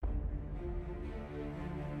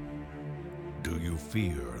Do you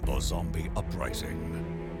fear the zombie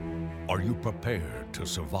uprising? Are you prepared to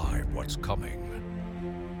survive what's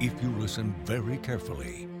coming? If you listen very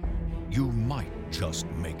carefully, you might just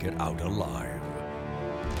make it out alive.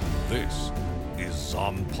 This is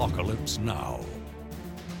ZOMBPOCALYPSE Now.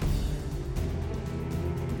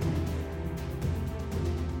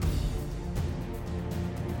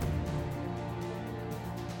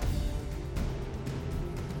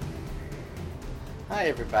 Hi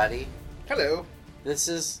everybody. Hello. This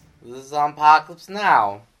is ZOMBPOCALYPSE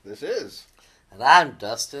Now. This is. And I'm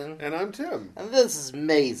Dustin. And I'm Tim. And this is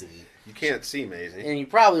Maisie. You can't see Maisie. And you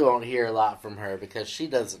probably won't hear a lot from her because she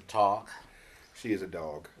doesn't talk. She is a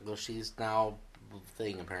dog. Well, she's now a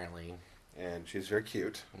thing, apparently. And she's very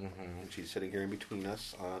cute. Mm-hmm. And she's sitting here in between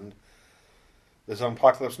us on the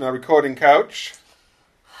ZOMBPOCALYPSE Now recording couch.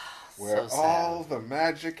 Where So all the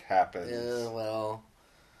magic happens. Yeah, well.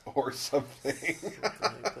 Or something.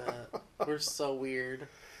 Like that. We're so weird.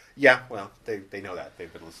 Yeah, well, they know that.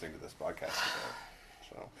 They've been listening to this podcast today.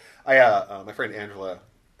 So, my friend Angela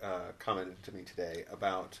commented to me today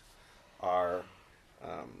about our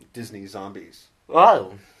Disney Zombies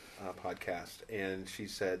podcast, and she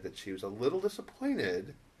said that she was a little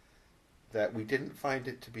disappointed that we didn't find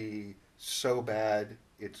it to be so bad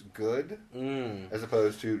it's good, as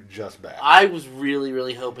opposed to just bad. I was really,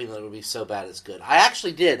 really hoping that it would be so bad it's good. I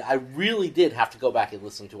actually did. I really did have to go back and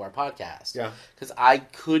listen to our podcast. Yeah. Because I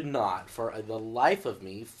could not, for the life of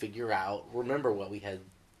me, remember what we had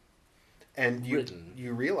and written.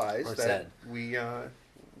 You realized that said.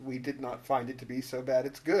 we did not find it to be so bad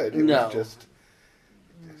it's good. It No. was just...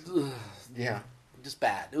 Yeah. Just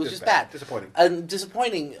bad. It was just bad. Disappointing. And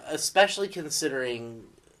disappointing, especially considering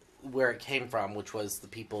where it came from, which was the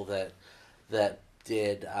people that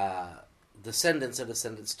did Descendants and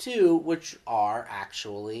Descendants 2, which are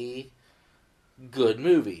actually good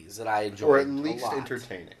movies that I enjoyed, or at least a lot.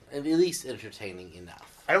 entertaining. At least entertaining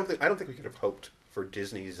enough. I don't think we could have hoped for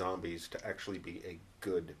Disney Zombies to actually be a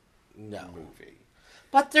good movie.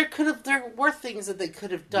 But there were things that they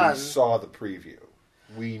could have done. We saw the preview.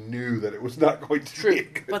 We knew that it was not going to be a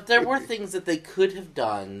good But there were movie. things that they could have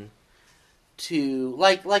done to,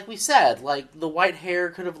 like we said, like the white hair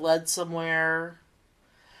could have led somewhere.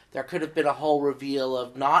 There could have been a whole reveal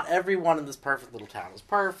of not everyone in this perfect little town is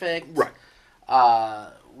perfect. Right.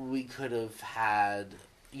 We could have had,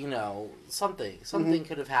 something. Something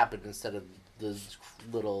could have happened instead of the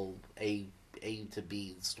little A to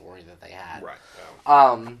B story that they had.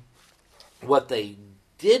 Right. What they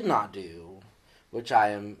did not do, which I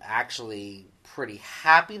am actually pretty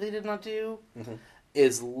happy they did not do,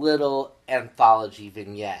 is little anthology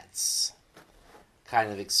vignettes kind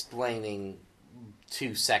of explaining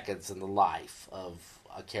 2 seconds in the life of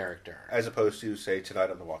a character. As opposed to, say, Tonight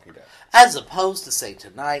on The Walking Dead. As opposed to, say,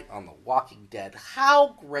 Tonight on The Walking Dead.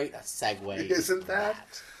 How great a segue Isn't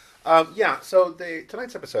that? Yeah, so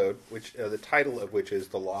tonight's episode, which the title of which is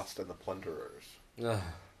The Lost and the Plunderers. Ugh.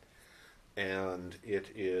 And it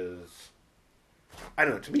is... I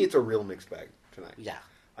don't know, to me it's a real mixed bag tonight. Yeah.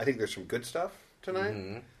 I think there's some good stuff tonight.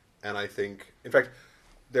 Mm-hmm. And I think, in fact,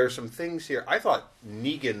 there are some things here. I thought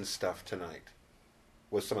Negan's stuff tonight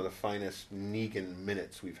was some of the finest Negan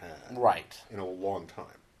minutes we've had. Right. In a long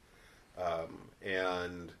time.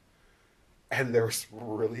 And there were some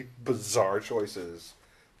really bizarre choices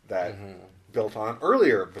that built on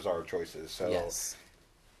earlier bizarre choices. So yes.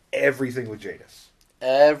 Everything with Jadis.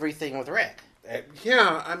 Everything with Rick.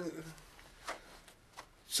 Yeah,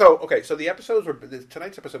 So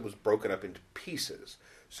tonight's episode was broken up into pieces.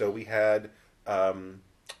 So we had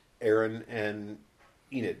Aaron and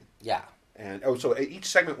Enid. Yeah. And so each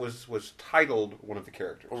segment was titled one of the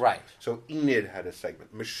characters. Right. So Enid had a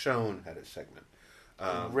segment. Michonne had a segment.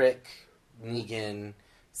 Rick, Negan,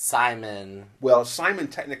 Simon. Well, Simon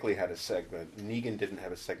technically had a segment. Negan didn't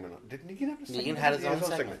have a segment. Did Negan have a segment? Negan had his own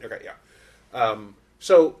segment. Okay, yeah.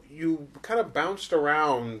 So you kind of bounced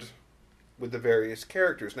around with the various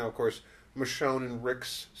characters. Now, of course, Michonne and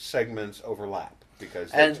Rick's segments overlap because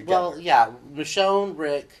they're together. Well, yeah, Michonne,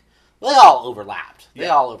 Rick, they all overlapped.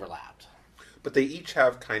 But they each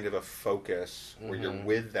have kind of a focus where you're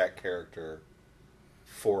with that character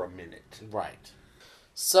for a minute. Right.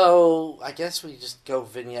 So, I guess we just go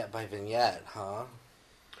vignette by vignette, huh?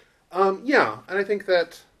 Yeah, and I think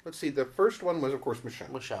that, let's see, the first one was, of course,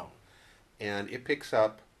 Michonne. And it picks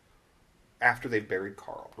up after they've buried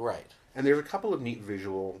Carl. Right. And there's a couple of neat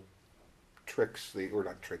visual tricks, or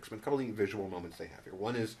not tricks, but a couple of neat visual moments they have here.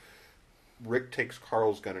 One is Rick takes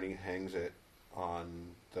Carl's gun and he hangs it on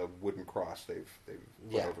the wooden cross they've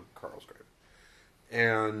put over Carl's grave.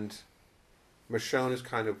 And Michonne is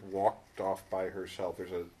kind of walked off by herself.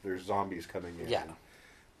 There's zombies coming in. Yeah.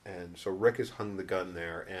 And so Rick has hung the gun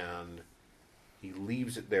there, and he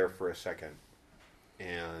leaves it there for a second.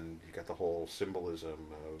 And you got the whole symbolism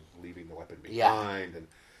of leaving the weapon behind, and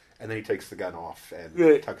then he takes the gun off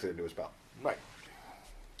and tucks it into his belt. Right.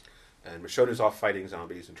 And Michonne is off fighting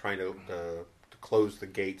zombies and trying to close the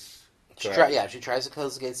gates. She tries to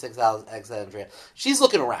close the gates to Alexandria. She's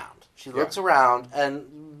looking around. She looks around,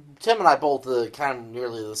 and Tim and I both kind of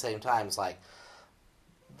nearly at the same time. It's like,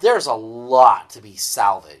 there's a lot to be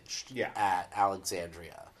salvaged at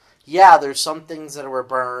Alexandria. Yeah, there's some things that were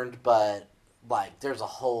burned, but like there's a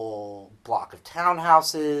whole block of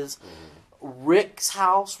townhouses. Rick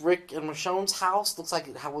and Michonne's house looks like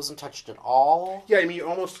it wasn't touched at all. Yeah, I mean, you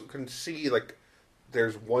almost can see, like,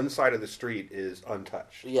 there's one side of the street is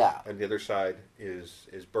untouched. Yeah. And the other side is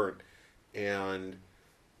burnt. And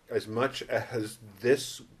as much as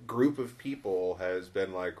this group of people has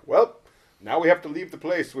been like, well, now we have to leave the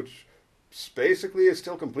place, which basically is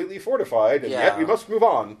still completely fortified, and yet we must move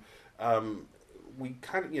on. We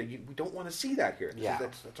kind of, we don't want to see that here.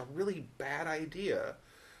 That's a really bad idea.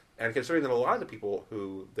 And considering that a lot of the people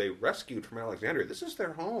who they rescued from Alexandria, this is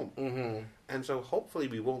their home. Mm-hmm. And so hopefully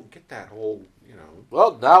we won't get that whole,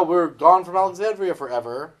 Well, now we're gone from Alexandria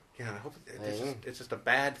forever. Yeah, I hope it's just a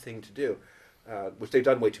bad thing to do, which they've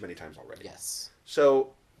done way too many times already. Yes.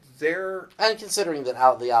 So they're... And considering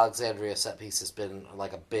that the Alexandria set piece has been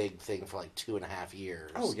like a big thing for like 2.5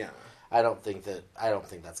 years. Oh, yeah. I don't think that's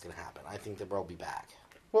going to happen. I think that we'll be back.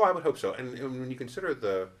 Well, I would hope so. And when you consider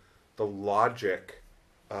the logic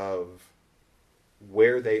of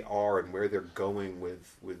where they are and where they're going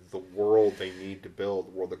with the world they need to build,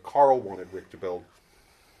 the world that Carl wanted Rick to build,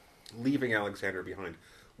 leaving Alexander behind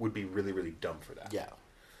would be really, really dumb for that. Yeah.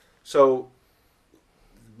 So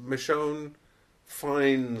Michonne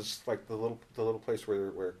finds like the little place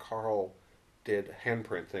where Carl did a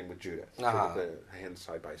handprint thing with Judith, with the hands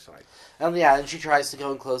side by side. And she tries to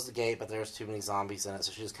go and close the gate, but there's too many zombies in it,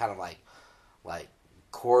 so she just kind of like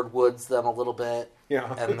cordwoods them a little bit.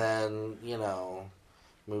 Yeah. And then,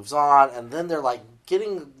 moves on. And then they're like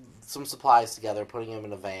getting some supplies together, putting them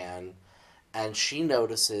in a van. And she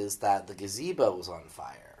notices that the gazebo is on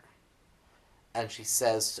fire. And she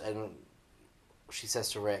says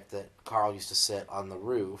to Rick that Carl used to sit on the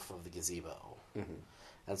roof of the gazebo. Mm-hmm.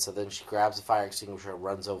 And so then she grabs a fire extinguisher,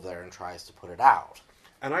 runs over there, and tries to put it out.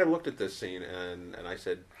 And I looked at this scene and I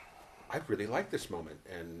said, I really like this moment.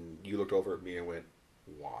 And you looked over at me and went,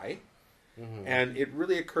 why? Mm-hmm. And it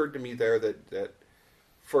really occurred to me there that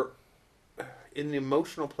for in the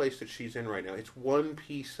emotional place that she's in right now, it's one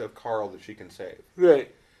piece of Carl that she can save. Right.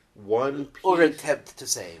 One piece. Or attempt to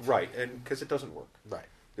save. Right, and because it doesn't work. Right.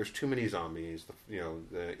 There's too many zombies.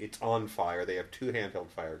 It's on fire. They have 2 handheld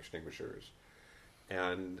fire extinguishers.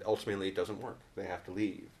 And ultimately it doesn't work. They have to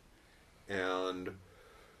leave. And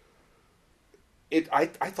I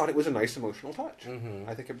thought it was a nice emotional touch. Mm-hmm.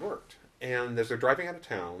 I think it worked. And as they're driving out of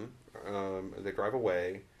town, they drive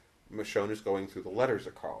away, Michonne is going through the letters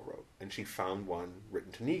that Carl wrote, and she found one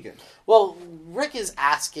written to Negan. Well, Rick is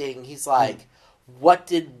asking, he's like, what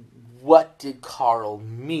did Carl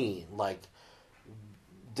mean? Like,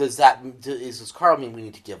 does Carl mean we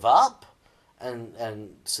need to give up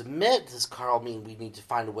and submit? Does Carl mean we need to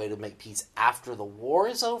find a way to make peace after the war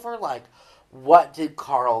is over? Like, what did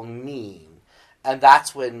Carl mean? And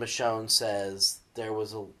that's when Michonne says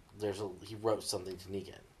he wrote something to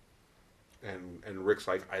Negan. And Rick's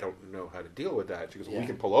like, I don't know how to deal with that. She goes, we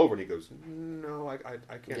can pull over. And he goes, no, I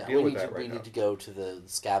can't deal with that right now. We need to go to the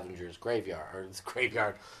Scavengers graveyard. Or the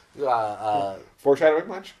graveyard. Foreshadowing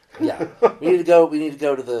much? Yeah. We need to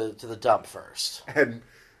go to the dump first. And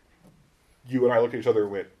you and I looked at each other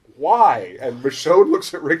and went, why? And Michonne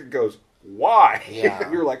looks at Rick and goes, why? Yeah.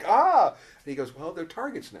 And you're like, And he goes, well, they're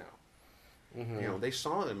targets now. Mm-hmm. They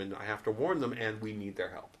saw them, and I have to warn them, and we need their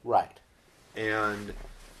help. Right. And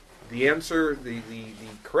the answer, the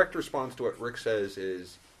correct response to what Rick says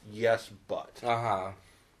is yes, but. Uh-huh.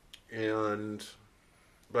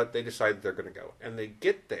 But they decide they're going to go. And they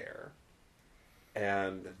get there,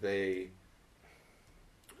 and they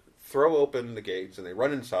throw open the gates, and they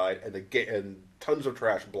run inside, and tons of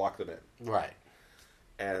trash block them in. Right.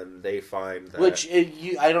 And they find that... did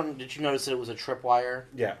you notice that it was a tripwire?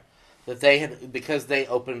 Yeah. That because they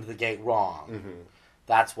opened the gate wrong. Mm-hmm.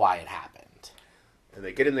 That's why it happened. And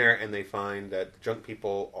they get in there and they find that the junk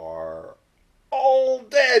people are all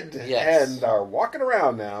dead. Yes. And are walking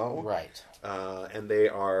around now. Right. And they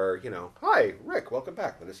are, hi, Rick, welcome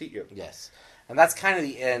back. Let us eat you. Yes. And that's kind of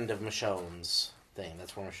the end of Michonne's thing.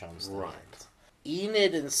 That's where Michonne's thing ends.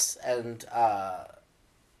 Enid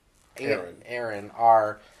Aaron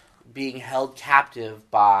are being held captive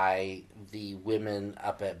by the women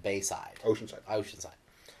up at Bayside. Oceanside.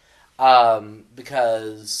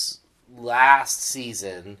 Because last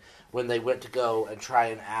season, when they went to go and try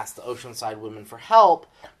and ask the Oceanside women for help,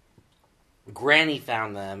 Granny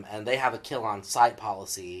found them, and they have a kill-on-sight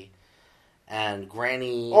policy. And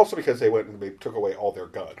Granny... Also because they went and they took away all their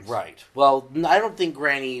guns. Right. Well, I don't think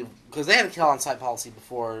Granny... Because they had a kill-on-sight policy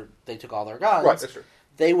before they took all their guns. Right, that's true.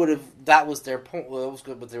 They would have... That was their point. Well, that was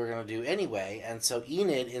good what they were going to do anyway. And so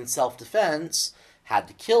Enid, in self-defense, had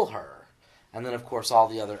to kill her. And then, of course, all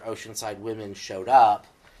the other Oceanside women showed up,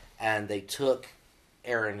 and they took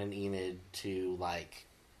Aaron and Enid to, like,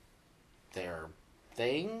 their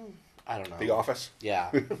thing? I don't know. The office? Yeah.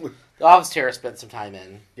 The office Tara spent some time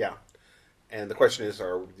in. Yeah. And the question is,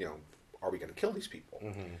 are we going to kill these people?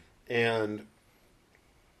 Mm-hmm. And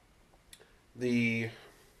the...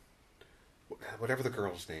 Whatever the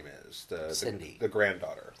girl's name is. Cindy. The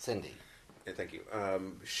granddaughter. Cindy. Yeah, thank you.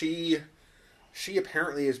 She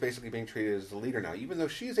apparently is basically being treated as the leader now, even though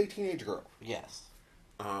she is a teenage girl. Yes.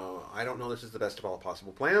 I don't know this is the best of all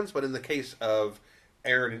possible plans, but in the case of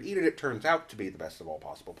Aaron and Enid, it turns out to be the best of all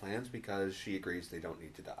possible plans because she agrees they don't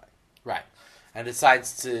need to die. Right. And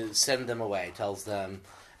decides to send them away, tells them.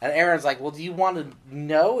 And Aaron's like, well, do you want to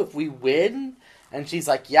know if we win? And she's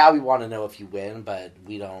like, yeah, we want to know if you win, but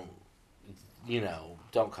we don't,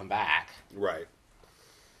 don't come back. Right.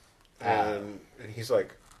 And he's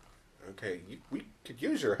like, okay, we could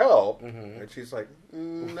use your help. Mm-hmm. And she's like,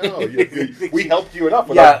 no, we helped you enough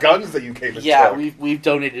with our guns that you came and took. Yeah, we've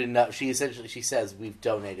donated enough. She says we've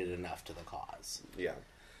donated enough to the cause. Yeah.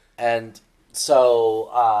 And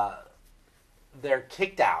so they're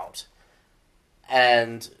kicked out,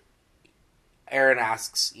 and Aaron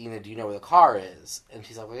asks Enid, do you know where the car is? And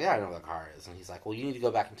she's like, well, yeah, I know where the car is. And he's like, well, you need to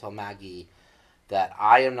go back and tell Maggie that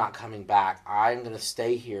I am not coming back. I'm going to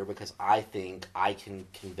stay here because I think I can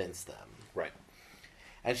convince them. Right.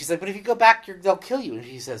 And she's like, but if you go back, they'll kill you. And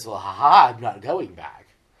she says, well, haha, I'm not going back.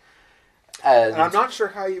 And I'm not sure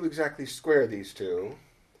how you exactly square these two.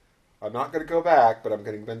 I'm not going to go back, but I'm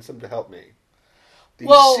going to convince them to help me. These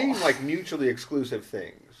seem like mutually exclusive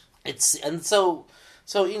things. So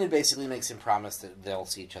Enid basically makes him promise that they'll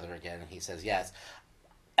see each other again, and he says yes.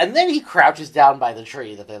 And then he crouches down by the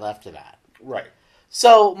tree that they left him at. Right.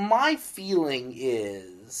 So my feeling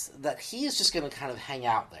is that he is just going to kind of hang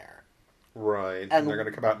out there. Right. And they're going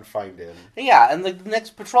to come out and find him. Yeah, and the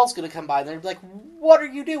next patrol's going to come by and they're like, what are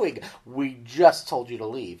you doing? We just told you to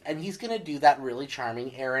leave. And he's going to do that really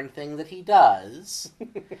charming Aaron thing that he does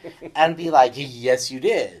and be like, yes, you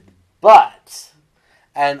did. But...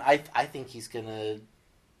 And I think he's going to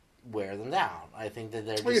wear them down. I think that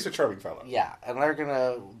they're just... Well, he's a charming fellow. Yeah, and they're going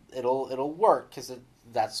to... It'll work because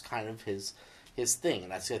that's kind of his thing.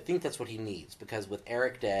 And I think that's what he needs. Because with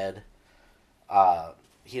Eric dead,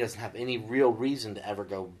 he doesn't have any real reason to ever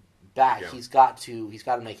go back. Yeah. He's got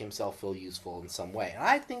to make himself feel useful in some way. And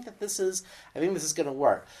I think that this is going to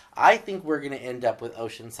work. I think we're going to end up with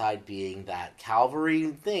Oceanside being that cavalry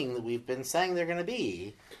thing that we've been saying they're going to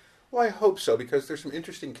be. Well, I hope so, because there's some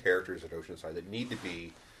interesting characters at Oceanside that need to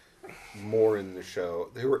be more in the show.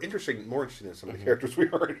 They were more interesting than some of the characters we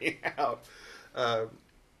already have.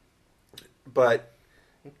 But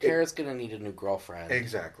Kara's going to need a new girlfriend.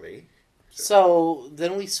 Exactly. So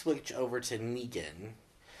then we switch over to Negan.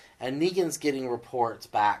 And Negan's getting reports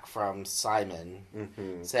back from Simon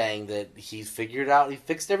saying that he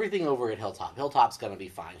fixed everything over at Hilltop. Hilltop's going to be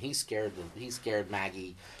fine. He scared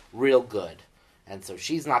Maggie real good. And so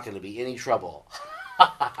she's not going to be any trouble.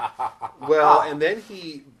 Well, and then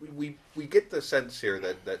we get the sense here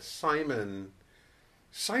that Simon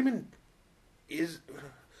is,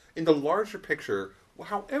 in the larger picture,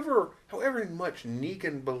 however much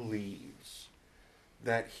Negan believes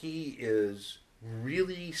that he is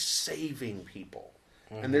really saving people.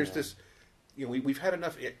 Mm-hmm. And there's this, we've had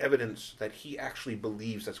enough evidence that he actually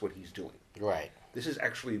believes that's what he's doing. Right. This is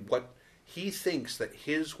actually what he thinks that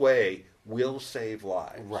his way will save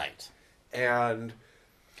lives. Right. And...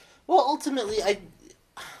 Well, ultimately,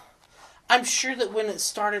 I'm sure that when it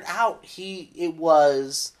started out, it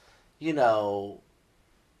was,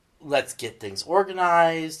 let's get things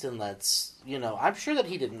organized and let's, I'm sure that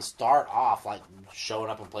he didn't start off, like, showing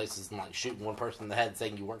up in places and, like, shooting one person in the head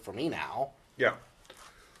saying, you work for me now. Yeah.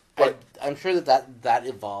 But I'm sure that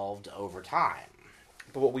evolved over time.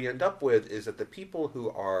 But what we end up with is that the people who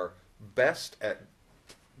are best at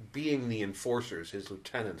being the enforcers, his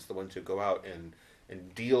lieutenants, the ones who go out and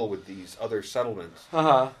deal with these other settlements,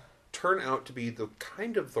 turn out to be the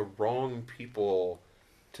wrong people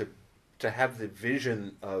to have the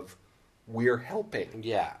vision of we're helping.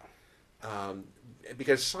 Yeah.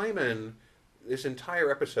 because Simon, this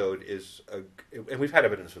entire episode is, and we've had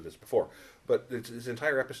evidence of this before, but this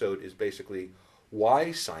entire episode is basically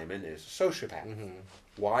why Simon is a sociopath,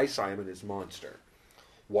 why Simon is a monster,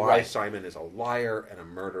 why Simon is a liar and a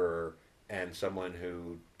murderer and someone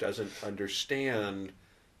who doesn't understand.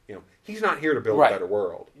 He's not here to build a better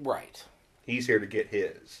world. Right. He's here to get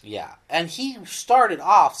his. Yeah, and he started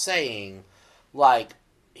off saying, like,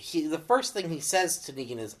 the first thing he says to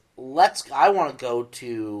Negan is, I want to go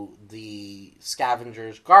to the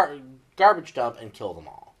Scavengers garbage dump and kill them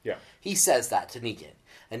all. Yeah. He says that to Negan.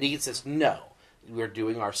 And Negan says, no, we're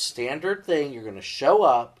doing our standard thing. You're going to show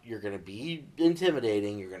up. You're going to be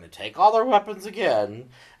intimidating. You're going to take all their weapons again.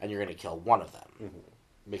 And you're going to kill one of them. Mm-hmm.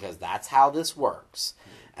 Because that's how this works.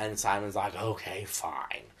 And Simon's like, okay,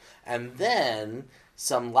 fine. And then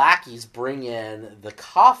some lackeys bring in the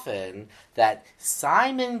coffin that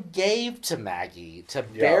Simon gave to Maggie to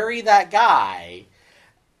bury that guy,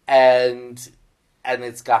 and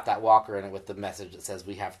it's got that walker in it with the message that says,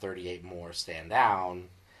 we have 38 more, stand down.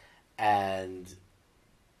 And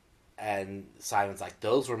Simon's like,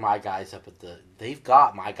 those were my guys up at they've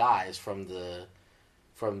got my guys from the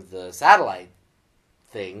satellite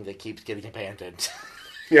thing that keeps getting abandoned.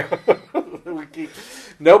 Yeah.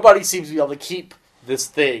 Nobody seems to be able to keep this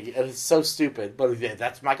thing, and it's so stupid. But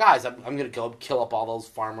that's my guys. I'm going to go kill up all those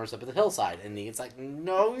farmers up at the hillside. And it's like,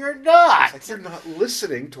 no, you're not. It's like, you're not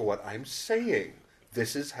listening to what I'm saying.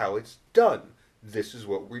 This is how it's done. This is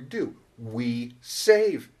what we do. We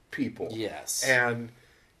save people. Yes. And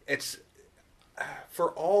it's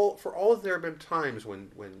for all there have been times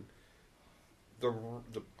when the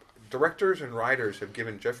directors and writers have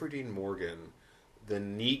given Jeffrey Dean Morgan the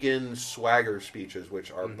Negan swagger speeches,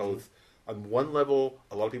 which are both, on one level,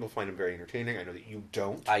 a lot of people find them very entertaining. I know that you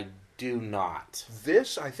don't. I do not.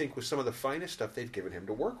 This, I think, was some of the finest stuff they've given him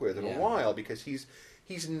to work with in a while, because he's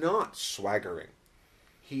not swaggering.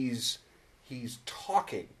 He's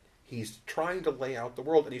talking. He's trying to lay out the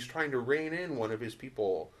world, and he's trying to rein in one of his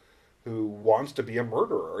people who wants to be a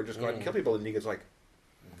murderer or just go out and kill people. And Negan's like,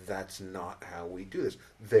 that's not how we do this.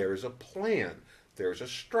 There's a plan. There's a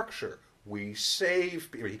structure. We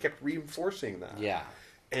save people. He kept reinforcing that. Yeah.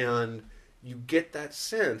 And you get that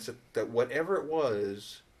sense that whatever it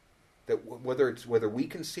was, that whether we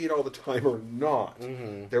can see it all the time or not,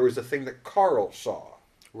 there was a thing that Carl saw.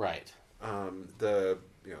 Right.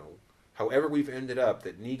 However we've ended up,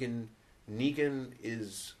 that Negan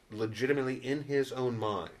is legitimately in his own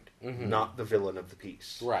mind, not the villain of the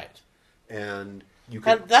piece. Right. And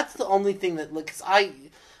and that's the only thing that, because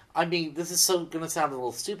I mean, this is going to sound a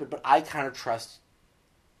little stupid, but I kind of trust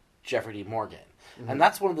Jeffrey D. Morgan. And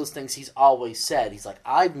that's one of those things he's always said. He's like,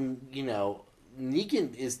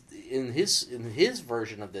 Negan is, in his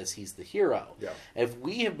version of this, he's the hero. Yeah. If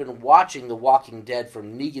we have been watching The Walking Dead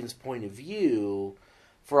from Negan's point of view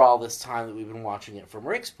for all this time that we've been watching it from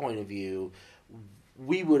Rick's point of view,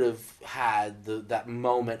 we would have had that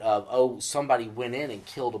moment of, somebody went in and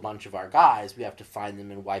killed a bunch of our guys. We have to find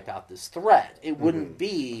them and wipe out this threat. It wouldn't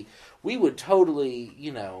be... We would totally,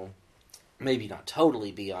 maybe not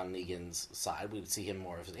totally be on Negan's side. We would see him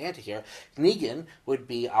more as an anti-hero. Negan would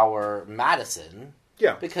be our Madison.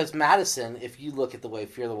 Yeah. Because Madison, if you look at the way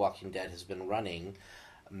Fear the Walking Dead has been running,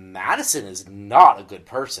 Madison is not a good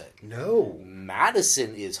person. No.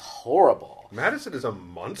 Madison is horrible. Madison is a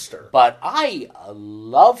monster. But I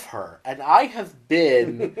love her. And I have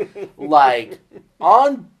been,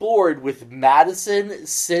 on board with Madison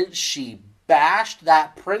since she bashed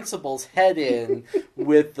that principal's head in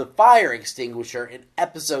with the fire extinguisher in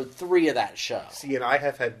episode 3 of that show. See, and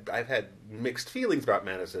I've had mixed feelings about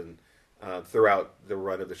Madison throughout the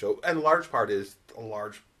run of the show. And a large part of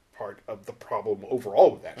the problem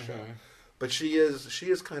overall with that show. But she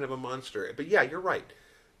is kind of a monster. But yeah, you're right.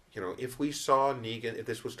 If we saw Negan, if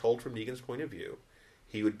this was told from Negan's point of view,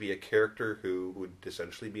 he would be a character who would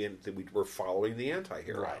essentially be we're following the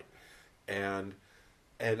anti-hero. Right. And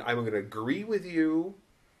I'm going to agree with you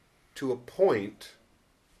to a point,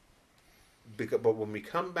 but when we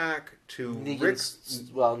come back to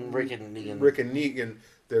Rick and Negan,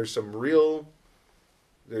 there's some real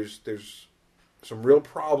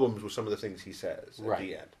problems with some of the things he says at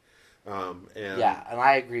the end. And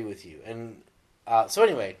I agree with you. And so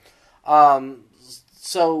anyway,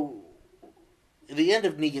 so the end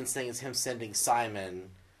of Negan's thing is him sending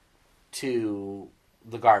Simon to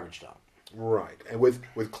the garbage dump. Right, and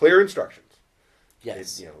with clear instructions.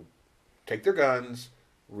 Yes. Take their guns,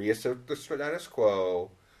 reassert the status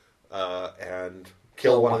quo, and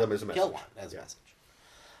kill one of them as a message. Kill one as a message.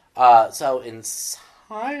 So in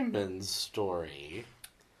Simon's story,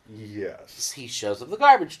 yes, he shows up the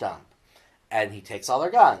garbage dump. And he takes all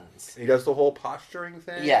their guns. He does the whole posturing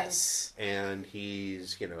thing. Yes. And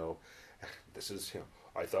he's, this is,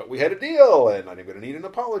 I thought we had a deal, and I'm going to need an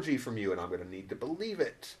apology from you, and I'm going to need to believe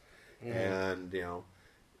it. Mm-hmm. And,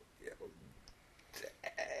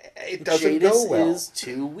 it doesn't go well. Jadis is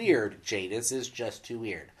too weird. Jadis is just too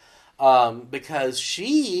weird. Because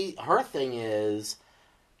her thing is,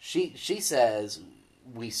 she says,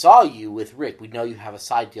 we saw you with Rick. We know you have a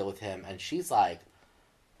side deal with him. And she's like,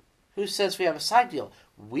 who says we have a side deal?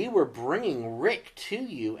 We were bringing Rick to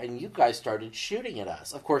you, and you guys started shooting at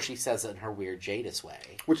us. Of course, she says it in her weird Jadis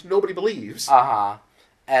way. Which nobody believes. Uh-huh.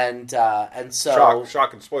 And so...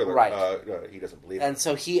 Shock and spoiler. Right. He doesn't believe And it.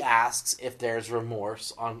 so he asks if there's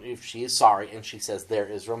remorse, if she is sorry, and she says there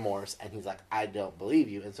is remorse, and he's like, I don't believe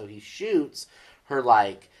you. And so he shoots her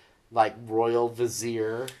like royal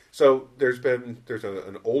vizier. So there's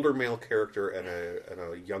an older male character and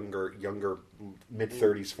a younger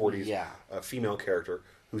mid-30s, 40s female character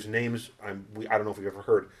whose names I don't know if we've ever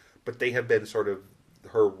heard, but they have been sort of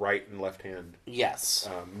her right and left hand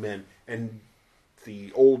men. And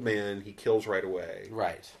the old man he kills right away.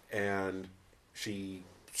 Right. And she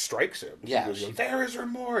strikes him. Yeah. Goes, there is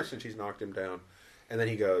remorse, and she's knocked him down. And then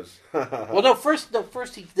he goes...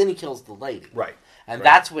 First he kills the lady. Right. And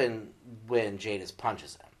that's when Jadis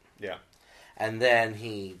punches him. Yeah. And then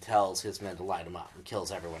he tells his men to light him up and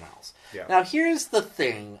kills everyone else. Yeah. Now, here's the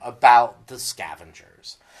thing about the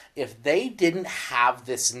Scavengers. If they didn't have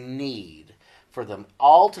this need for them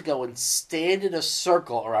all to go and stand in a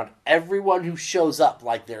circle around everyone who shows up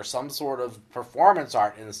like they're some sort of performance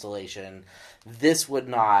art installation, this would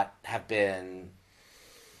not have been...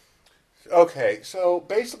 Okay, so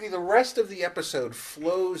basically the rest of the episode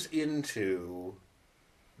flows into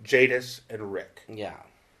Jadis and Rick. Yeah.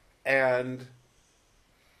 And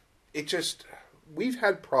it just... We've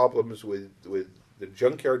had problems with the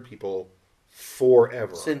Junkyard people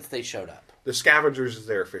forever. Since they showed up. The Scavengers is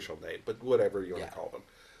their official name, but whatever you want to call them.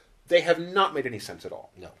 They have not made any sense at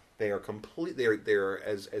all. No. They are complete. They're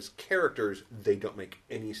as characters, they don't make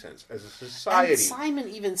any sense. As a society... And Simon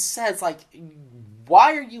even says,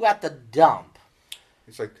 why are you at the dump?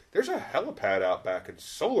 It's like, there's a helipad out back and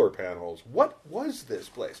solar panels. What was this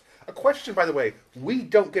place? A question, by the way, we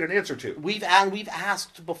don't get an answer to. We've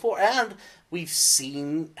asked before, and we've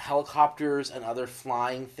seen helicopters and other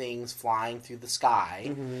flying things flying through the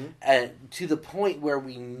sky, and to the point where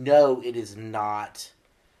we know it is not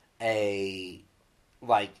a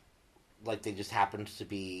like they just happened to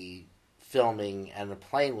be filming and a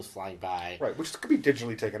plane was flying by. Right, which could be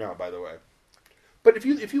digitally taken out, by the way. But if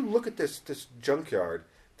you look at this junkyard,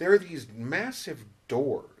 there are these massive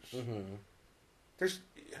doors. Mm-hmm.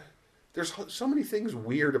 There's so many things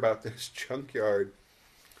weird about this junkyard.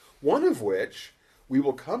 One of which we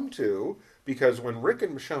will come to because when Rick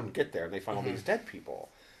and Michonne get there and they find all these dead people,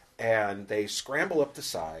 and they scramble up the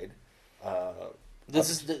side.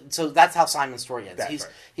 So that's how Simon's story ends. Right.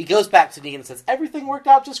 He goes back to Negan and says, everything worked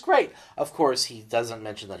out just great. Of course, he doesn't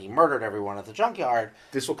mention that he murdered everyone at the junkyard.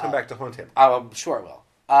 This will come back to haunt him. I'm sure it will.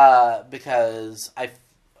 Because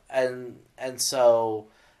and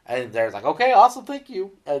they're like, okay, awesome, thank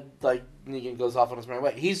you. And Negan goes off on his merry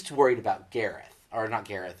way. He's worried about Gavin.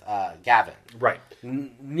 Right.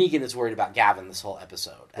 Negan is worried about Gavin this whole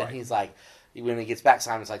episode. And he's like, when he gets back,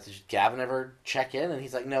 Simon's like, did Gavin ever check in? And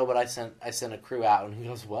he's like, no, but I sent a crew out. And he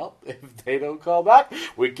goes, well, if they don't call back,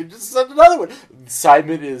 we can just send another one.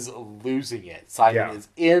 Simon is losing it. Simon is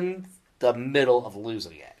in the middle of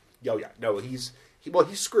losing it. Oh, yeah. No, he's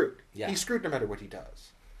screwed. Yeah. He's screwed no matter what he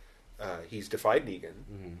does. He's defied Negan.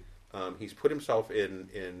 Mm-hmm. He's put himself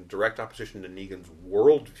in direct opposition to Negan's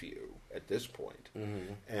worldview at this point.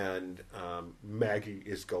 Mm-hmm. And Maggie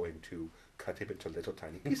is going to cut him into little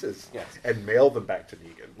tiny pieces and mail them back to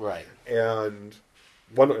Negan. Right. And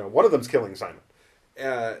one of them's killing Simon.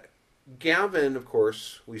 Gavin, of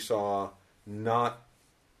course, we saw not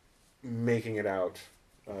making it out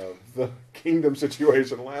of the kingdom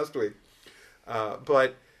situation last week.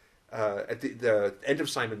 But at the end of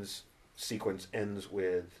Simon's sequence ends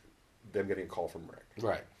with them getting a call from Rick.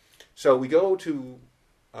 Right. So we go to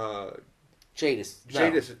Jadis.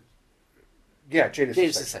 Jadis'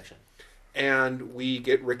 Jadis' section. And we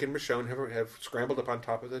get Rick and Michonne have scrambled up on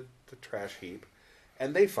top of the trash heap,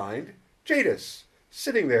 and they find Jadis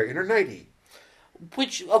sitting there in her nightie.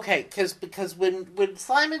 Which, okay, because when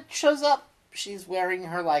Simon shows up, she's wearing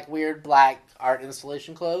her weird black art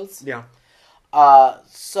installation clothes. Yeah.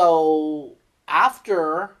 So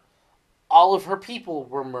after all of her people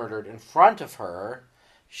were murdered in front of her,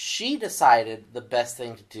 she decided the best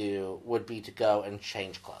thing to do would be to go and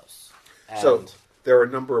change clothes. And there are a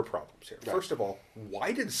number of problems here. Right. First of all,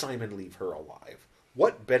 why did Simon leave her alive?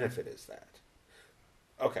 What benefit is that?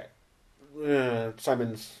 Okay.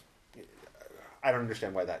 Simon's... I don't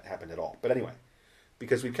understand why that happened at all. But anyway,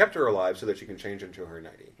 because we kept her alive so that she can change into her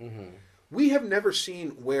nightie. Mm-hmm. We have never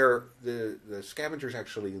seen where the scavengers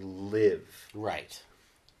actually live. Right.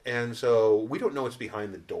 And so we don't know what's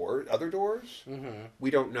behind the other doors. Mm-hmm. We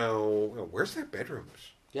don't know, where's their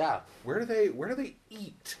bedrooms? Yeah. Where do they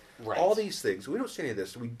eat? Right. All these things. We don't see any of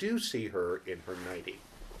this. We do see her in her nightie.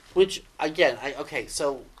 Which, again,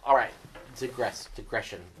 so, all right,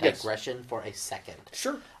 digression Yes. for a second.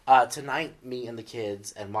 Sure. Tonight, me and the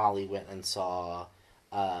kids and Molly went and saw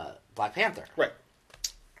Black Panther. Right.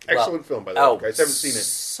 Excellent film, by the way. You guys haven't seen it.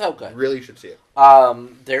 So good. Really should see it.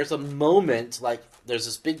 There's a moment, there's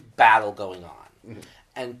this big battle going on. Mm-hmm.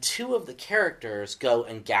 And two of the characters go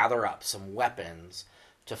and gather up some weapons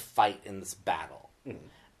to fight in this battle. Mm-hmm.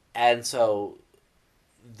 And so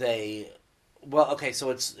so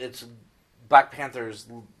it's Black Panther's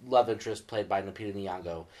love interest, played by Lupita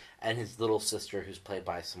Nyong'o, and his little sister, who's played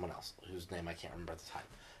by someone else, whose name I can't remember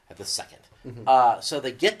at the second. Mm-hmm. So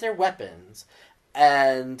they get their weapons,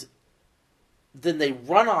 and then they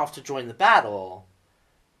run off to join the battle,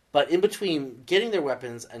 but in between getting their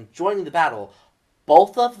weapons and joining the battle,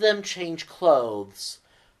 both of them change clothes,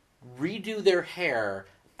 redo their hair,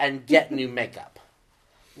 and get new makeup.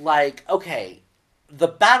 Okay, the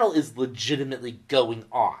battle is legitimately going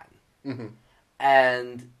on. Mm-hmm.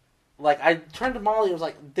 And, I turned to Molly and was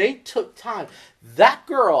like, they took time. That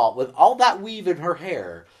girl, with all that weave in her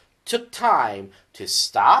hair, took time to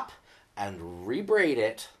stop and rebraid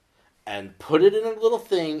it and put it in a little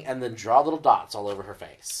thing and then draw little dots all over her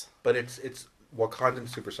face. But it's Wakandan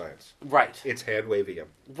super science. Right. It's hand wavy.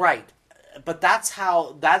 Right. But that's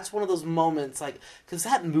one of those moments, because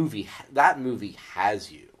that movie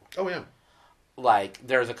has you. Oh, yeah.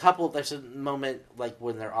 There's a moment,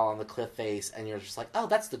 when they're all on the cliff face, and you're just like, oh,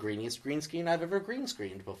 that's the greeniest green screen I've ever green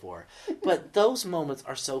screened before. But those moments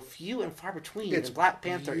are so few and far between. It's in Black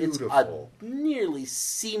Panther, beautiful. It's a nearly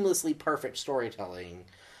seamlessly perfect storytelling.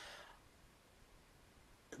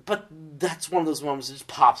 But that's one of those moments that just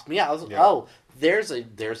pops me out. I was like, oh, there's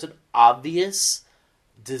an obvious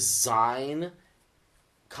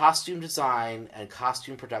costume design and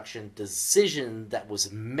costume production decision that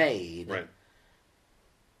was made. Right.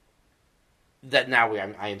 That now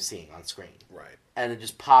I am seeing on screen. Right. And it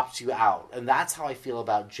just pops you out. And that's how I feel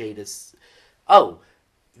about Jada's... Oh,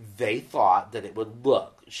 they thought that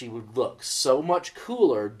she would look so much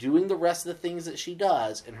cooler doing the rest of the things that she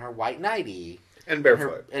does in her white nightie. And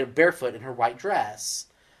barefoot. And barefoot in her white dress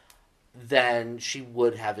than she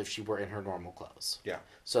would have if she were in her normal clothes. Yeah.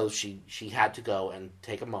 So she had to go and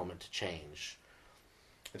take a moment to change.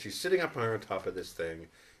 And she's sitting up on top of this thing,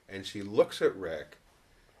 and she looks at Rick,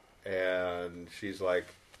 and she's like,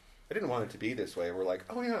 I didn't want it to be this way. And we're like,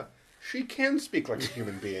 oh yeah, she can speak like a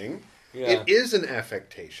human being. Yeah. It is an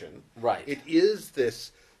affectation. Right. It is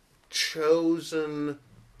this chosen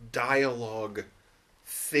dialogue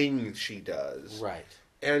thing she does. Right.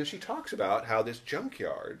 And she talks about how this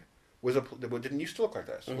junkyard didn't used to look like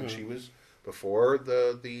this. Mm-hmm. When she was, before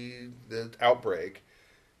the outbreak,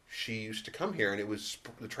 she used to come here, and it was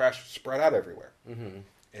the trash spread out everywhere. Mm-hmm.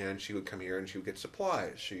 And she would come here and she would get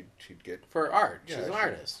supplies. She'd get for art. She's an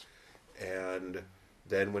artist. And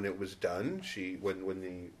then when it was done,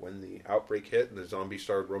 when the outbreak hit and the zombies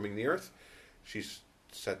started roaming the earth, she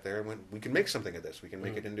sat there and went, "We can make something of this. We can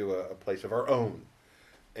make it into a place of our own."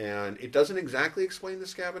 And it doesn't exactly explain the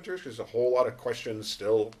scavengers, because there's a whole lot of questions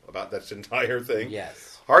still about this entire thing.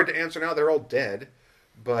 Yes. Hard to answer now. They're all dead,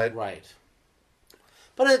 but right.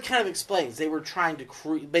 But it kind of explains. They were trying to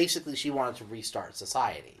basically, she wanted to restart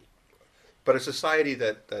society. But a society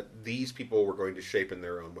that these people were going to shape in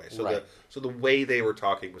their own way. So right. the way they were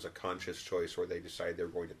talking was a conscious choice, where they decided they were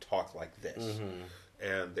going to talk like this. Mm-hmm.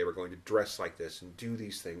 And they were going to dress like this and do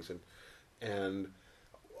these things. And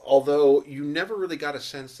although you never really got a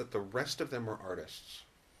sense that the rest of them were artists.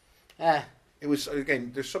 It was,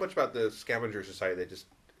 again, there's so much about the scavenger society that just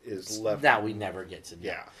is left. Now we never get to know.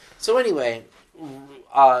 Yeah. So anyway,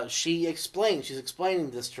 she's explaining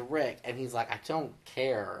this to Rick, and he's like, I don't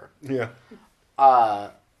care. Yeah.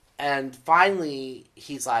 And finally,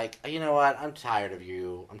 he's like, you know what? I'm tired of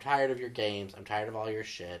you. I'm tired of your games. I'm tired of all your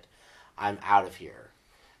shit. I'm out of here.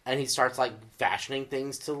 And he starts, fashioning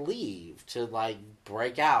things to leave, to,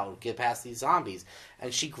 break out, get past these zombies.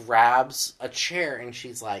 And she grabs a chair, and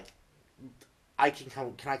she's like, can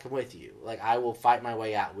I come with you? I will fight my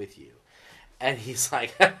way out with you. And he's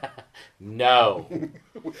like, no.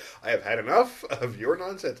 I have had enough of your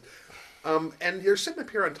nonsense. And you're sitting up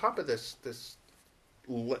here on top of this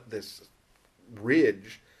this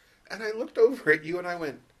ridge, and I looked over at you and I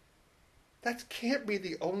went, that can't be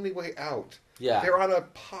the only way out. Yeah. They're on a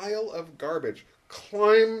pile of garbage.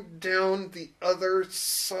 Climb down the other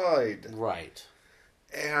side. Right.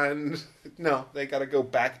 And no, they got to go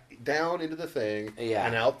back down into the thing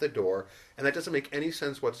and out the door, and that doesn't make any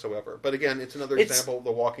sense whatsoever. But again, it's another example of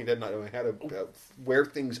The Walking Dead not knowing how to where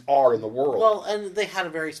things are in the world. Well, and they had a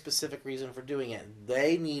very specific reason for doing it.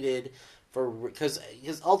 They needed because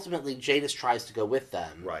ultimately Jadis tries to go with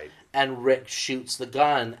them, right? And Rick shoots the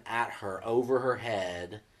gun at her over her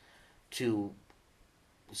head to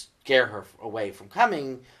scare her away from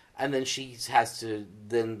coming. And then she has to,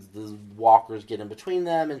 then the walkers get in between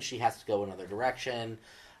them, and she has to go another direction.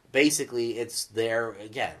 Basically,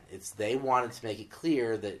 they wanted to make it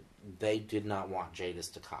clear that they did not want Jadis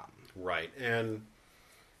to come. Right, and,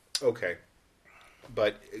 okay.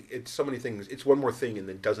 But it's so many things. It's one more thing in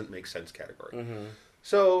the doesn't make sense category. Mm-hmm.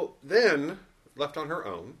 So then, left on her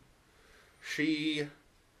own, she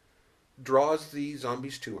draws the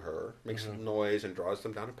zombies to her, makes some noise, and draws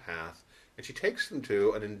them down a path. And she takes them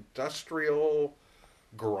to an industrial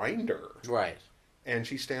grinder. Right. And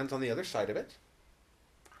she stands on the other side of it.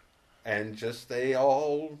 And they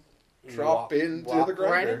all drop into the grinder.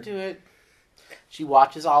 Right into it. She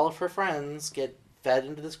watches all of her friends get fed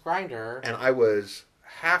into this grinder. And I was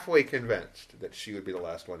halfway convinced that she would be the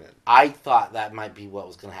last one in. I thought that might be what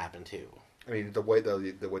was going to happen too. I mean, the way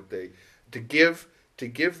to give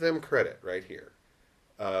them credit right here.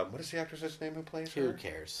 What is the actress's name who plays her? Who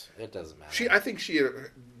cares? It doesn't matter. I think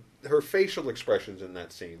her facial expressions in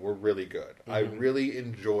that scene were really good. Mm-hmm. I really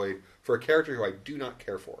enjoyed, for a character who I do not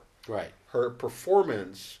care for, right, her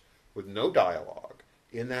performance with no dialogue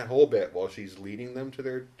in that whole bit while she's leading them to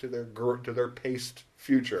their paced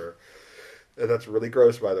future. That's really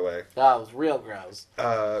gross, by the way. That was real gross.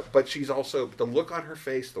 But she's also, the look on her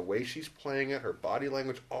face, the way she's playing it, her body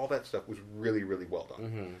language, all that stuff was really, really well done.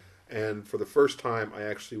 Mm-hmm. And for the first time, I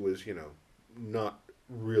actually was, not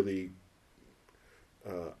really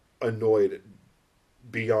annoyed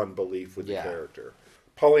beyond belief with the character.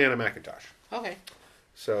 Pollyanna McIntosh. Okay.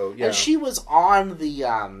 So, yeah. And she was on the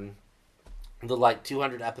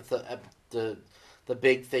 200 episode, the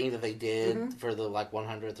big thing that they did for the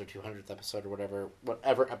 100th or 200th episode or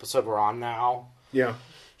whatever episode we're on now. Yeah.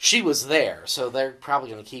 She was there, so they're probably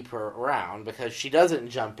going to keep her around because she doesn't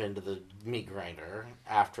jump into the meat grinder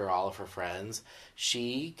after all of her friends.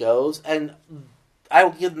 She goes, and I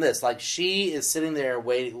will give them this, she is sitting there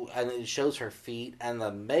waiting, and it shows her feet, and the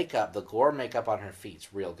gore makeup on her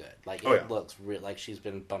feet's real good. Looks real, like she's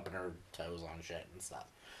been bumping her toes on shit and stuff.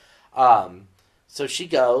 So she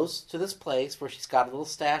goes to this place where she's got a little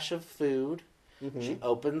stash of food. Mm-hmm. She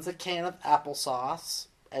opens a can of applesauce,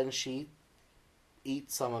 and she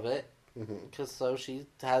eat some of it because she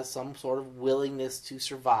has some sort of willingness to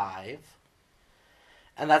survive,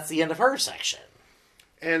 and that's the end of her section.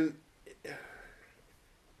 And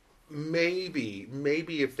maybe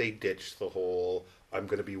if they ditch the whole I'm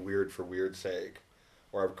going to be weird for weird's sake,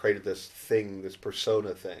 or I've created this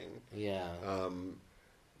persona thing,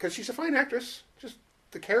 because she's a fine actress, just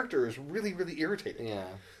the character is really, really irritating. Yeah.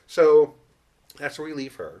 So that's where we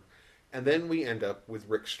leave her, and then we end up with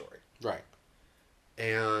Rick's story. Right.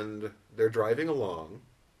 And they're driving along,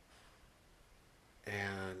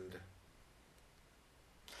 and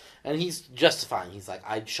he's justifying. He's like,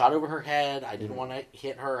 I shot over her head. I didn't want to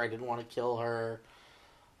hit her. I didn't want to kill her.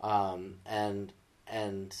 And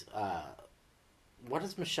what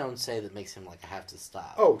does Michonne say that makes him I have to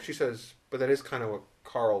stop? Oh, she says, but that is kind of what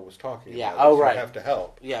Carl was talking about. Yeah. Oh, right. We have to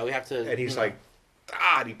help. Yeah, we have to. And he's like,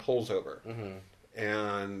 and he pulls over,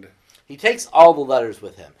 and he takes all the letters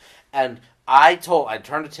with him. And I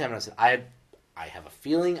turned to Tim and I said, I have a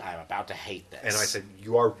feeling I'm about to hate this. And I said,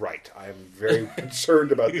 you are right. I am very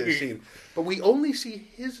concerned about this scene. But we only see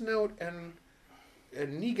his note and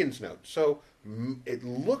Negan's note. So it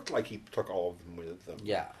looked like he took all of them with them.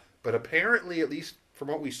 Yeah. But apparently, at least from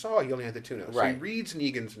what we saw, he only had the two notes. Right. So he reads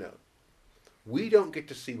Negan's note. We don't get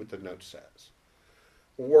to see what the note says.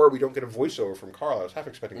 Or we don't get a voiceover from Carl. I was half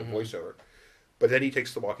expecting a voiceover. But then he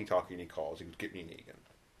takes the walkie-talkie and he calls. He goes, get me Negan.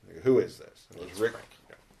 I go, who is this? And it was Rick.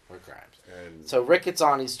 Rick Grimes. And so Rick gets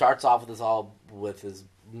on. He starts off with his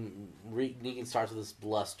Negan starts with this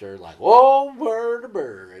bluster like, "Oh,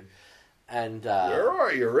 bird," and where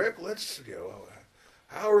are you, Rick? Let's go.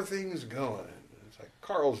 How are things going? And it's like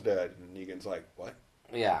Carl's dead, and Negan's like, what?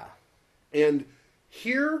 Yeah. And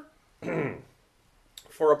here,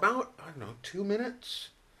 for about 2 minutes,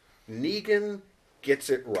 Negan gets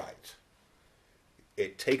it right.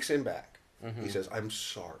 It takes him back. He says, "I'm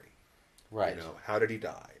sorry." Right. How did he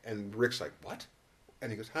die? And Rick's like, what?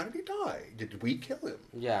 And he goes, how did he die? Did we kill him?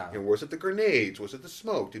 Yeah. You know, was it the grenades? Was it the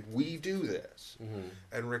smoke? Did we do this? Mm-hmm.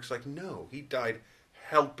 And Rick's like, no, he died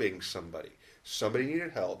helping somebody. Somebody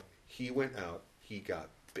needed help. He went out. He got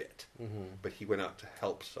bit. Mm-hmm. But he went out to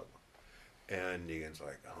help someone. And Negan's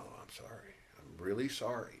like, oh, I'm sorry. I'm really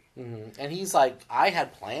sorry. Mm-hmm. And he's like, I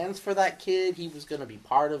had plans for that kid. He was going to be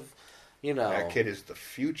part of, you know. That kid is the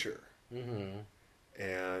future. Mm-hmm.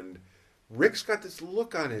 And Rick's got this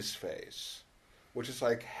look on his face, which is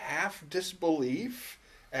like half disbelief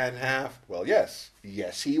and half, well, yes,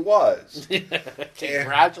 he was.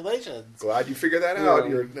 Congratulations. Glad you figured that out.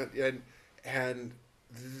 And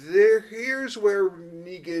here's where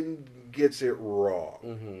Negan gets it wrong.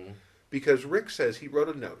 Mm-hmm. Because Rick says he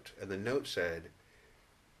wrote a note, and the note said,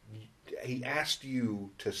 he asked you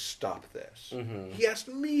to stop this. Mm-hmm. He asked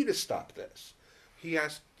me to stop this. He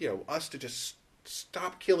asked, us to just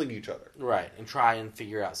stop killing each other. Right, and try and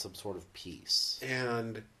figure out some sort of peace.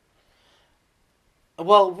 And...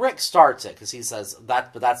 well, Rick starts it, because he says,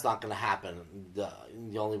 but that's not going to happen. The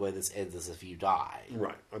only way this ends is if you die.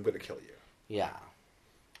 Right, I'm going to kill you. Yeah.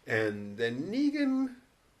 And then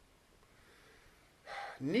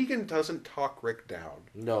Negan doesn't talk Rick down.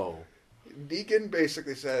 No. Negan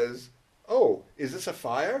basically says, oh, is this a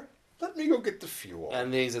fire? Let me go get the fuel.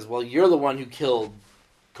 And then he says, well, you're the one who killed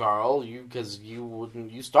Carl, because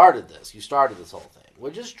you started this. You started this whole thing,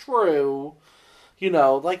 which is true.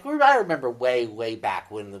 I remember way, way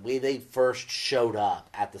back when they first showed up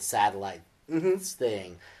at the satellite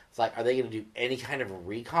thing. It's like, are they going to do any kind of a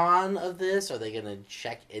recon of this? Are they going to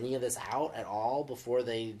check any of this out at all before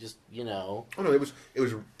they just, Oh, no, it was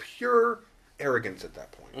pure arrogance at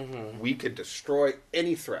that point. Mm-hmm. We could destroy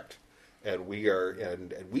any threat. And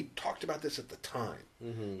we talked about this at the time.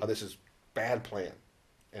 Mm-hmm. How this is bad plan.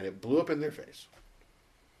 And it blew up in their face.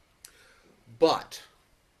 But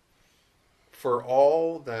for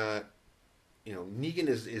all that, Negan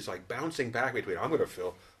is like bouncing back between, I'm gonna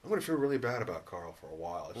feel really bad about Carl for a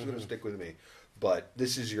while. It's gonna stick with me. But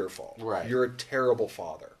this is your fault. Right. You're a terrible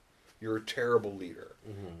father. You're a terrible leader.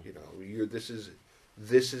 Mm-hmm.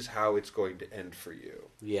 This is how it's going to end for you.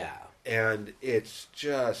 Yeah. And it's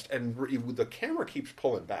just, and the camera keeps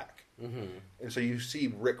pulling back. Mm-hmm. And so you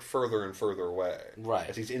see Rick further and further away. Right.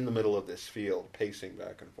 As he's in the middle of this field, pacing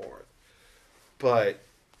back and forth. But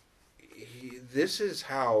this is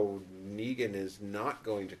how Negan is not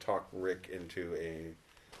going to talk Rick into a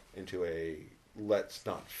let's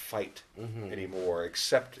not fight anymore,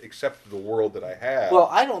 except the world that I have. Well,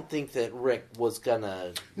 I don't think that Rick was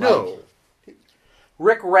gonna... No.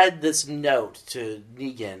 Rick read this note to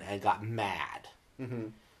Negan and got mad. Mm-hmm.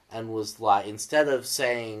 And was like, instead of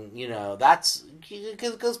saying,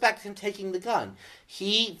 it goes back to him taking the gun.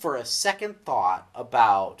 He, for a second, thought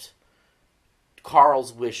about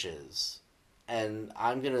Carl's wishes. And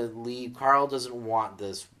I'm going to leave. Carl doesn't want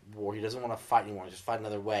this war. He doesn't want to fight anymore. Just fight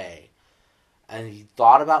another way. And he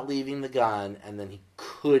thought about leaving the gun, and then he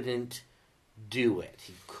couldn't do it.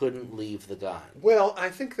 He couldn't leave the gun. Well, I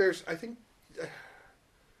think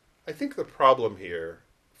the problem here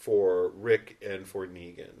for Rick and for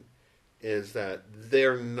Negan is that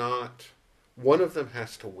they're not... one of them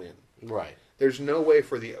has to win. Right. There's no way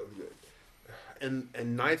for the... And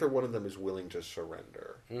neither one of them is willing to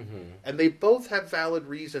surrender. Mm-hmm. And they both have valid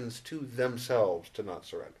reasons to themselves to not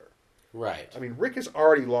surrender. Right. I mean, Rick has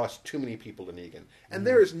already lost too many people to Negan. And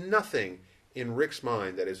there is nothing in Rick's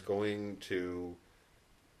mind that is going to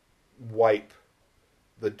wipe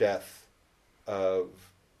the death of,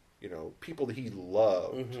 people that he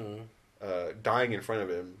loved dying in front of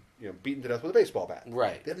him, beaten to death with a baseball bat.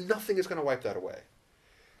 Right. Nothing is going to wipe that away.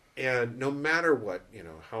 And no matter what,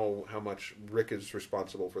 how much Rick is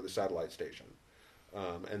responsible for the satellite station,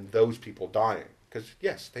 and those people dying, because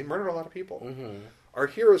yes, they murdered a lot of people. Mm-hmm. Our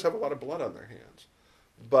heroes have a lot of blood on their hands,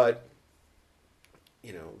 but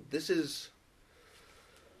this is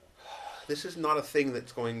not a thing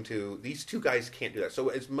that's going to. These two guys can't do that. So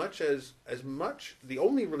as much the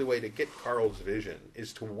only really way to get Carl's vision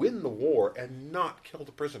is to win the war and not kill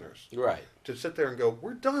the prisoners. Right. To sit there and go,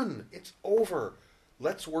 we're done. It's over.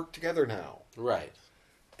 Let's work together now. Right.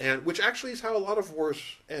 And which actually is how a lot of wars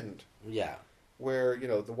end. Yeah. Where,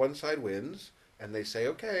 the one side wins and they say,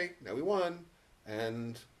 okay, now we won,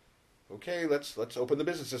 and okay, let's open the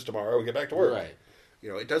businesses tomorrow and get back to work. Right.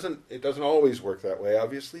 It doesn't always work that way,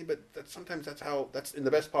 obviously, but sometimes that's in the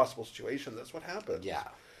best possible situation, that's what happens. Yeah.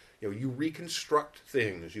 You reconstruct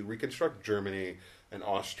things. You reconstruct Germany and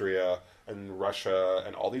Austria and Russia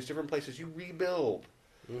and all these different places. You rebuild.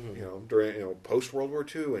 Mm-hmm. During post World War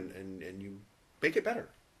II, and you make it better.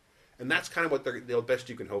 And that's kind of what the best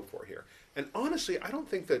you can hope for here. And honestly, I don't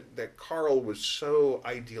think that Carl was so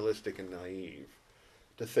idealistic and naive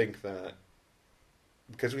to think that,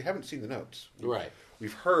 because we haven't seen the notes. Right.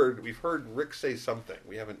 We've heard Rick say something.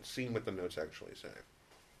 We haven't seen what the notes actually say.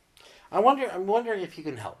 I'm wondering if you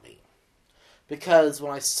can help me. Because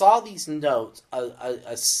when I saw these notes,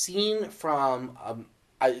 a scene from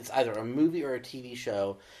it's either a movie or a TV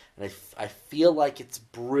show, and I feel like it's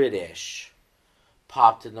British,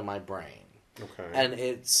 popped into my brain. Okay. And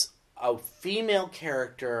it's a female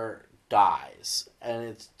character dies, and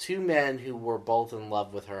it's two men who were both in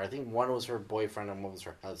love with her. I think one was her boyfriend and one was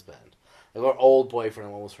her husband. Like her old boyfriend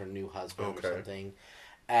and one was her new husband or something.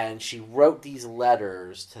 And she wrote these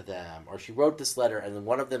letters to them, or she wrote this letter, and then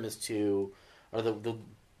one of them is to, or the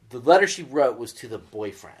letter she wrote was to the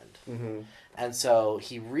boyfriend. Mm-hmm. And so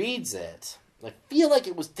he reads it. I feel like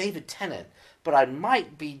it was David Tennant, but I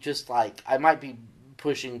might be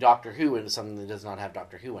pushing Doctor Who into something that does not have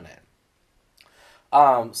Doctor Who in it.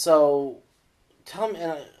 So tell me.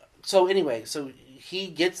 So anyway, so he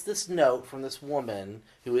gets this note from this woman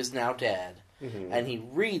who is now dead, and he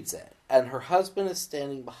reads it, and her husband is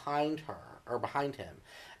standing behind him,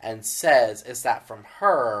 and says, "Is that from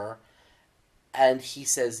her?" And he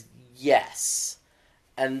says, "Yes."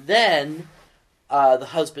 And then the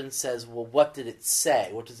husband says, "Well, what did it say?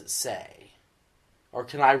 What does it say? Or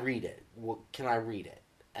can I read it? Can I read it?"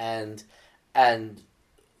 And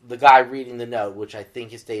the guy reading the note, which I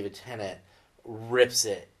think is David Tennant, rips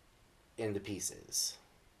it into pieces.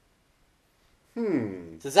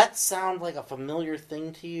 Does that sound like a familiar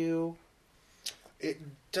thing to you? It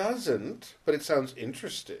doesn't, but it sounds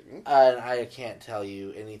interesting. And I can't tell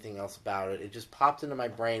you anything else about it. It just popped into my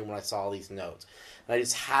brain when I saw these notes. And I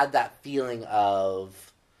just had that feeling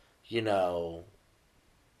of,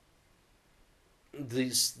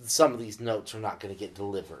 some of these notes are not going to get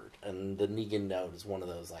delivered. And the Negan note is one of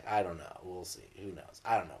those, like, I don't know. We'll see. Who knows?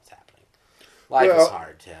 I don't know what's happening. Life is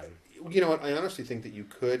hard, Tim. You know what? I honestly think that you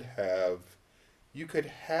could have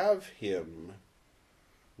him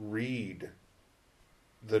read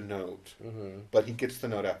the note, but he gets the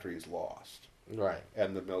note after he's lost. Right.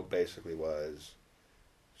 And the note basically was,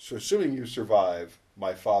 so assuming you survive,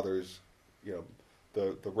 my father's,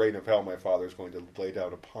 the reign of hell my father's going to lay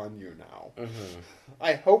down upon you now.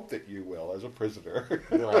 I hope that you will, as a prisoner.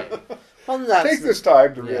 Right. Well, take this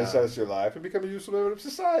time to reassess your life and become a useful member of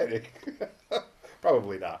society.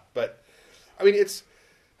 Probably not. But, I mean, it's...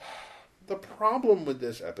 The problem with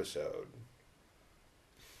this episode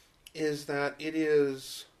is that it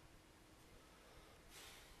is...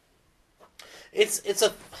 It's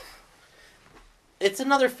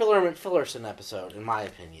another Fillerson episode, in my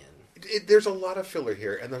opinion. There's a lot of filler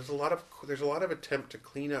here, and there's a lot of attempt to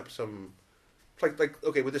clean up some... Like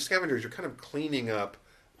okay, with the Scavengers, you're kind of cleaning up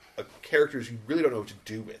characters you really don't know what to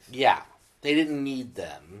do with. Yeah. They didn't need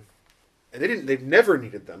them. And they've never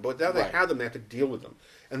needed them, but now they have them, they have to deal with them.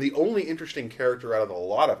 And the only interesting character out of a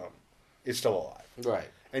lot of them is still alive. Right.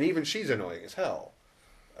 And even she's annoying as hell.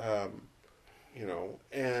 And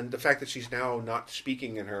the fact that she's now not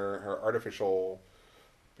speaking in her artificial,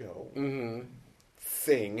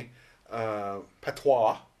 thing,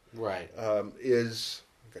 patois. Right. Is,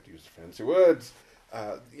 I've got to use fancy words,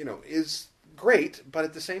 is great, but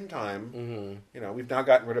at the same time, we've now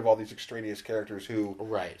gotten rid of all these extraneous characters who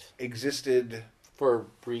existed for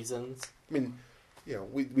reasons. I mean,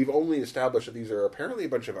 we've only established that these are apparently a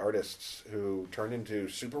bunch of artists who turned into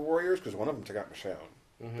super warriors because one of them took out Michonne,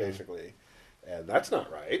 basically, and that's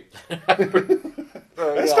not right.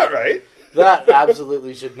 That's not right. That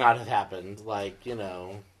absolutely should not have happened.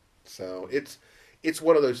 So it's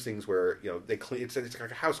one of those things where they clean. It's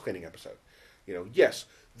like a house cleaning episode. Yes.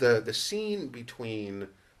 The scene between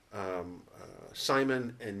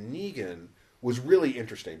Simon and Negan was really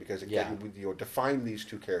interesting because we defined these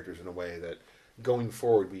two characters in a way that going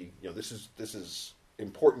forward this is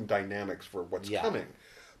important dynamics for what's coming,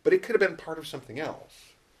 but it could have been part of something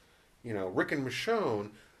else. Rick and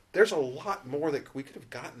Michonne, there's a lot more that we could have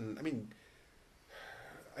gotten. I mean,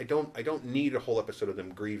 I don't need a whole episode of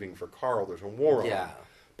them grieving for Carl. There's a war on.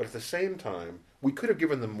 But at the same time, we could have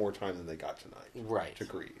given them more time than they got tonight, to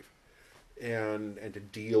grieve and to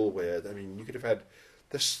deal with. I mean, you could have had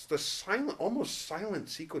the silent, almost silent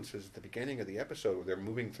sequences at the beginning of the episode where they're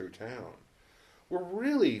moving through town were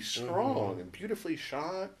really strong and beautifully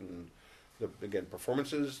shot, and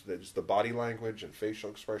performances, just the body language and facial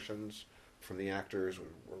expressions from the actors were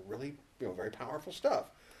really very powerful stuff.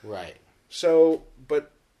 Right. So,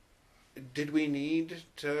 but did we need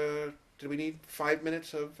 5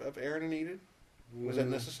 minutes of Aaron and Enid? Was that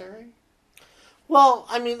necessary? Well,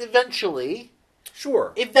 I mean, eventually.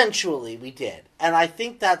 Sure. Eventually, we did. And I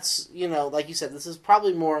think that's, like you said, this is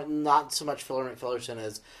probably more not so much Filler McFillerson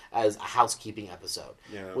as a housekeeping episode.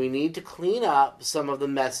 Yeah. We need to clean up some of the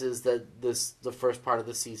messes that the first part of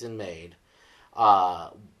the season made.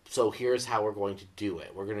 So here's how we're going to do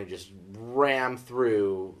it. We're going to just ram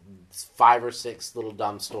through 5 or 6 little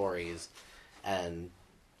dumb stories and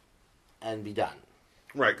be done.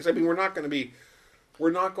 Right, because,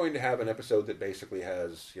 we're not going to have an episode that basically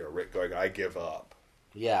has, Rick going, I give up.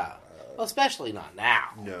 Yeah. Well, especially not now.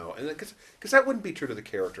 No, and because that wouldn't be true to the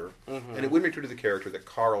character, Mm-hmm. and it wouldn't be true to the character that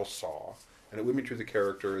Carl saw, and it wouldn't be true to the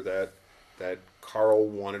character that Carl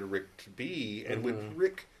wanted Rick to be, and what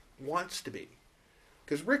Rick wants to be.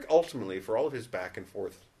 Because Rick ultimately, for all of his back and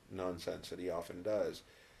forth nonsense that he often does,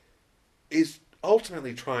 is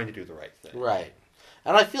ultimately trying to do the right thing. Right.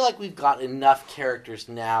 And I feel like we've got enough characters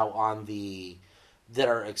now that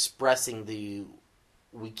are expressing this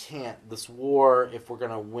war, if we're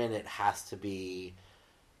going to win it,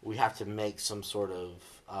 we have to make some sort of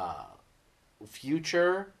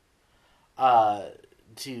future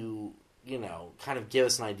to, kind of give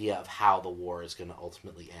us an idea of how the war is going to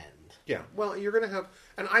ultimately end. Yeah, well, you're going to have,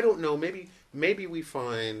 and I don't know, maybe we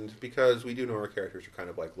find, because we do know our characters are kind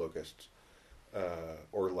of like Locusts,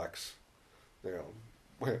 or Lex,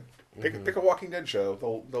 pick a Walking Dead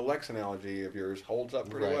show, the Lex analogy of yours holds up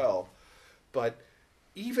pretty well, but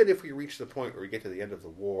even if we reach the point where we get to the end of the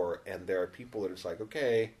war, and there are people that it's like,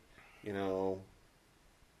 okay,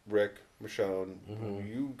 Rick, Michonne,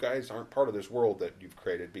 you guys aren't part of this world that you've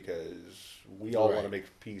created because we all want to make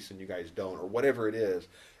peace and you guys don't, or whatever it is,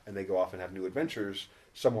 and they go off and have new adventures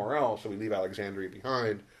somewhere else, so we leave Alexandria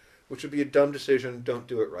behind, which would be a dumb decision. Don't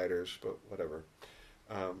do it, writers, but whatever.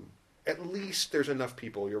 At least there's enough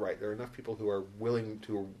people, you're right, there are enough people who are willing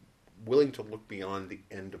to look beyond the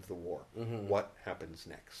end of the war. Mm-hmm. What happens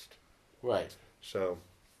next? Right. So.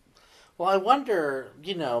 Well, I wonder,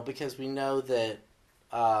 because we know that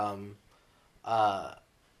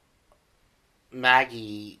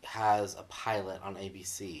Maggie has a pilot on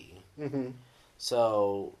ABC. Mm-hmm.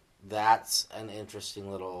 So that's an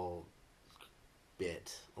interesting little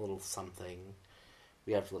bit, a little something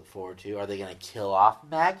we have to look forward to. Are they going to kill off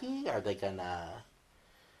Maggie? Are they going to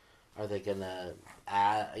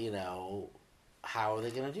add, how are they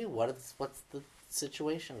going to do? What's the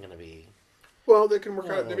situation going to be? Well, they can work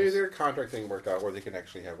out, maybe their contract thing worked out where they can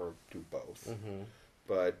actually have her do both. Mm-hmm.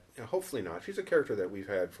 But hopefully not. She's a character that we've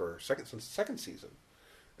had since the second season.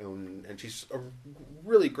 And she's a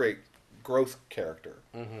really great growth character.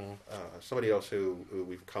 Mm-hmm. Somebody else who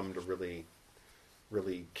we've come to really,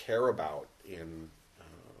 really care about in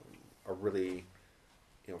a really,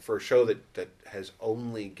 for a show that has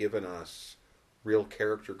only given us real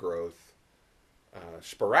character growth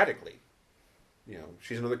sporadically.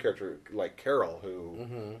 She's another character like Carol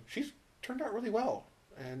who she's turned out really well,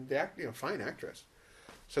 and fine actress.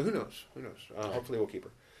 So who knows? Hopefully we'll keep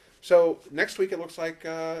her. So next week it looks like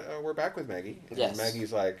we're back with Maggie. And yes.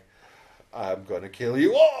 Maggie's like, I'm going to kill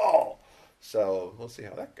you all. So we'll see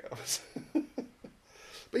how that goes.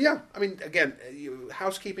 But yeah, again,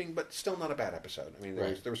 housekeeping, but still not a bad episode.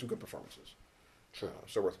 There were some good performances. True.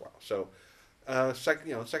 So worthwhile. So second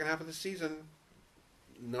half of the season,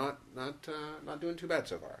 not doing too bad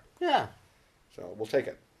so far. Yeah. So we'll take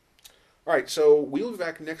it. All right, so we'll be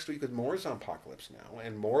back next week with more ZOMBPOCALYPSE now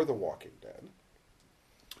and more The Walking Dead.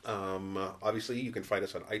 Obviously, you can find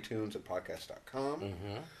us on iTunes and podcast.com.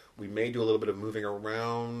 Mm-hmm. We may do a little bit of moving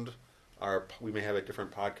around. We may have a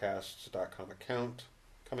different podcasts.com account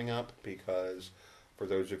coming up because, for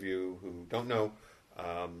those of you who don't know,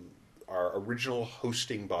 our original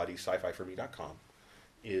hosting body, sci-fi4me.com,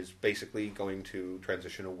 is basically going to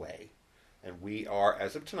transition away. And we are,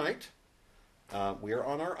 as of tonight, we are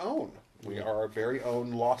on our own. We are our very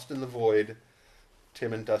own Lost in the Void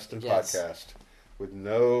Tim and Dustin podcast with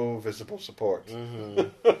no visible support.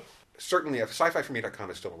 Mm-hmm. Certainly,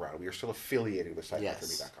 sci-fi4me.com is still around. We are still affiliated with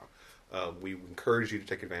sci-fi4me.com. We encourage you to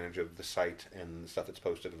take advantage of the site and the stuff that's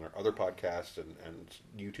posted in our other podcasts and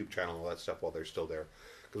YouTube channel and all that stuff while they're still there.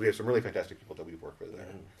 Because we have some really fantastic people that we've worked with there.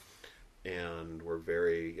 Mm-hmm. And we're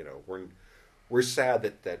very, we're sad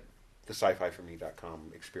that the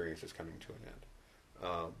sci-fi4me.com experience is coming to an end.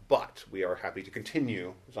 But we are happy to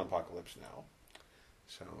continue ZOMBPOCALYPSE now.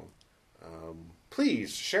 So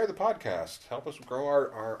please share the podcast. Help us grow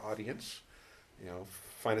our audience.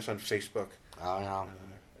 Find us on Facebook. Oh, yeah.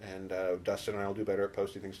 And Dustin and I will do better at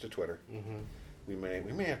posting things to Twitter. Mm-hmm. We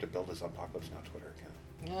may have to build a ZOMBPOCALYPSE now Twitter again.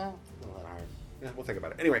 Yeah, a little hard. Yeah, we'll think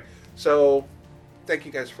about it. Anyway, so thank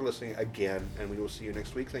you guys for listening again, and we will see you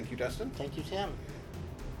next week. Thank you, Dustin. Thank you, Tim.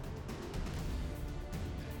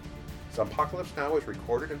 Zombopocalypse Now is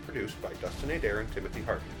recorded and produced by Dustin Adair and Timothy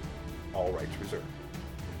Hart. All rights reserved.